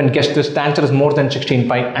 You could have even guessed this. The answer is more than 16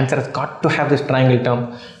 pi. Answer has got to have this triangle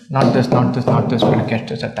term. Not this, not this, not this. We're going to guess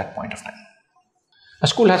this at that point of time. A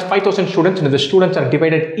school has 5,000 students and the students are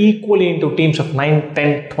divided equally into teams of 9,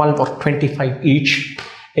 10, 12 or 25 each.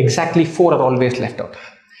 Exactly 4 are always left out.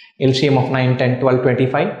 LCM of 9, 10, 12,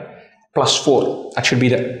 25. plus 4. That should be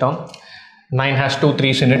the term. 9 has 2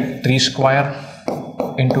 3s in it. 3 square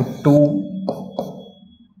into 2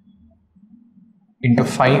 into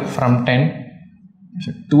 5 from 10.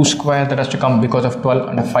 So 2 square that has to come because of 12,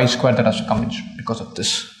 and a 5 square that has to come because of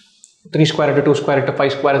this. 3 square into 2 square into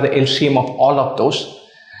 5 square is the LCM of all of those,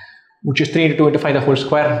 which is 3 into 2 into 5 the whole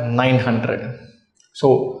square, 900.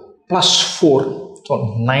 So plus 4,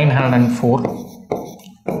 so 904,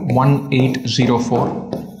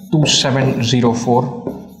 1804,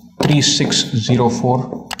 2704,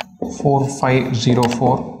 3604,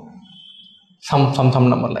 4504, some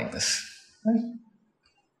number like this. Right?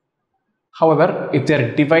 However, if they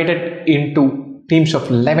are divided into teams of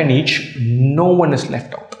 11 each, no one is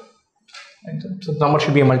left out. Right? So the number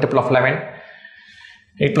should be a multiple of 11.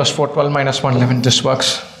 8 plus 4, 12 minus 1, 11. This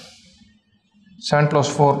works. 7 plus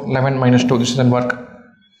 4, 11 minus 2. This doesn't work.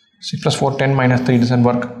 6 plus 4, 10 minus 3. Doesn't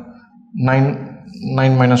work. 9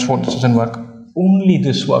 minus 4. This doesn't work. Only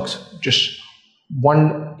this works. Just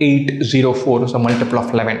 1804 is a multiple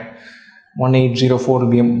of 11. 1804 will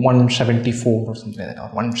be 174 or something like that, or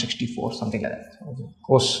 164, something like that. So of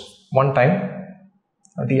course, one time,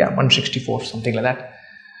 164, something like that.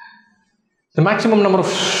 The maximum number of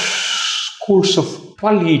schools of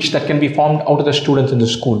 12 each that can be formed out of the students in the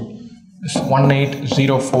school is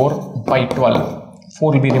 1804 by 12.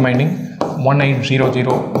 4 will be remaining. 1800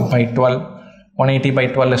 by 12. 180 by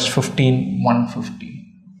 12 is 150.